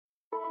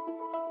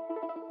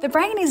The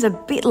brain is a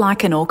bit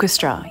like an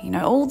orchestra.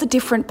 All the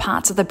different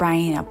parts of the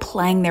brain are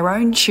playing their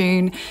own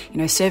tune,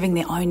 serving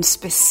their own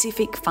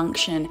specific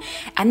function.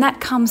 And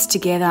that comes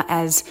together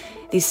as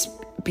this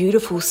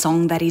beautiful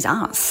song that is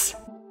us.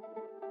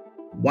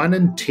 1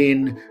 in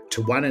 10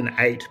 to 1 in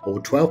 8 or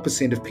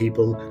 12% of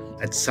people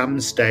at some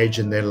stage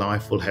in their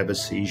life will have a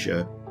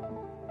seizure.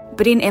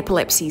 But in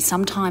epilepsy,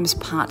 sometimes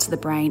parts of the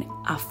brain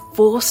are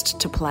forced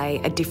to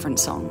play a different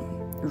song,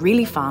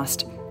 really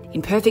fast,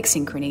 in perfect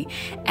synchrony,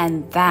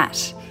 and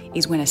that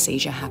is when a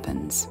seizure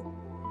happens.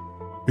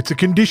 It's a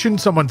condition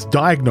someone's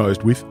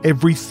diagnosed with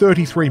every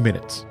 33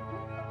 minutes.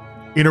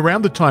 In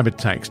around the time it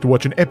takes to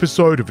watch an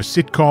episode of a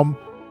sitcom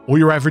or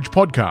your average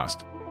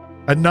podcast,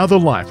 another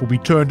life will be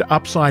turned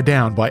upside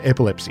down by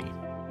epilepsy.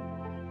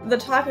 The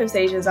type of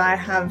seizures I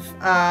have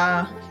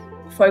are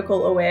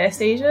focal aware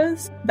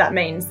seizures. That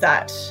means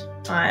that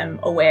I'm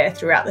aware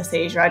throughout the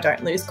seizure, I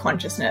don't lose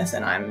consciousness,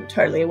 and I'm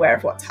totally aware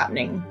of what's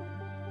happening.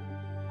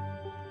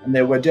 And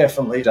there were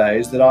definitely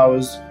days that I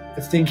was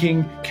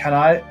thinking, can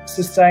I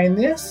sustain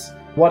this?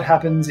 What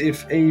happens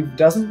if Eve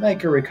doesn't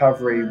make a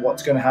recovery?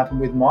 What's going to happen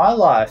with my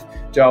life?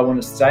 Do I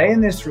want to stay in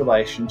this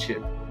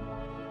relationship?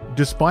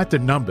 Despite the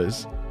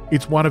numbers,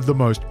 it's one of the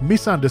most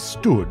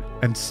misunderstood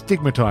and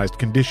stigmatised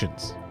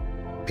conditions.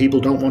 People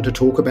don't want to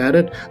talk about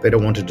it. They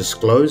don't want to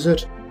disclose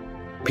it.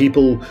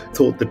 People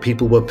thought that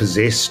people were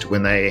possessed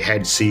when they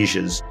had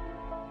seizures.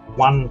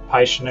 One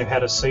patient who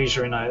had a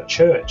seizure in a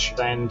church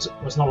and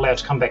was not allowed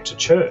to come back to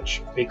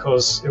church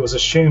because it was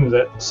assumed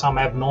that some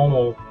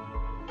abnormal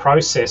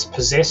process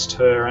possessed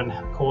her and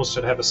caused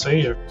her to have a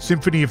seizure.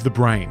 Symphony of the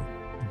Brain,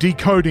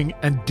 Decoding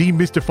and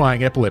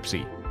Demystifying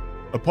Epilepsy,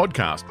 a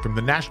podcast from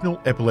the National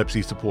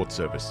Epilepsy Support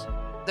Service.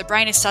 The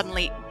brain is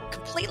suddenly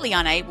completely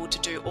unable to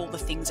do all the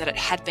things that it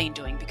had been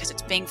doing because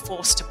it's being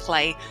forced to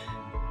play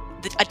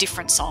a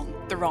different song,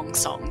 the wrong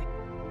song.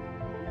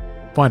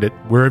 Find it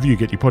wherever you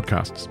get your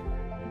podcasts.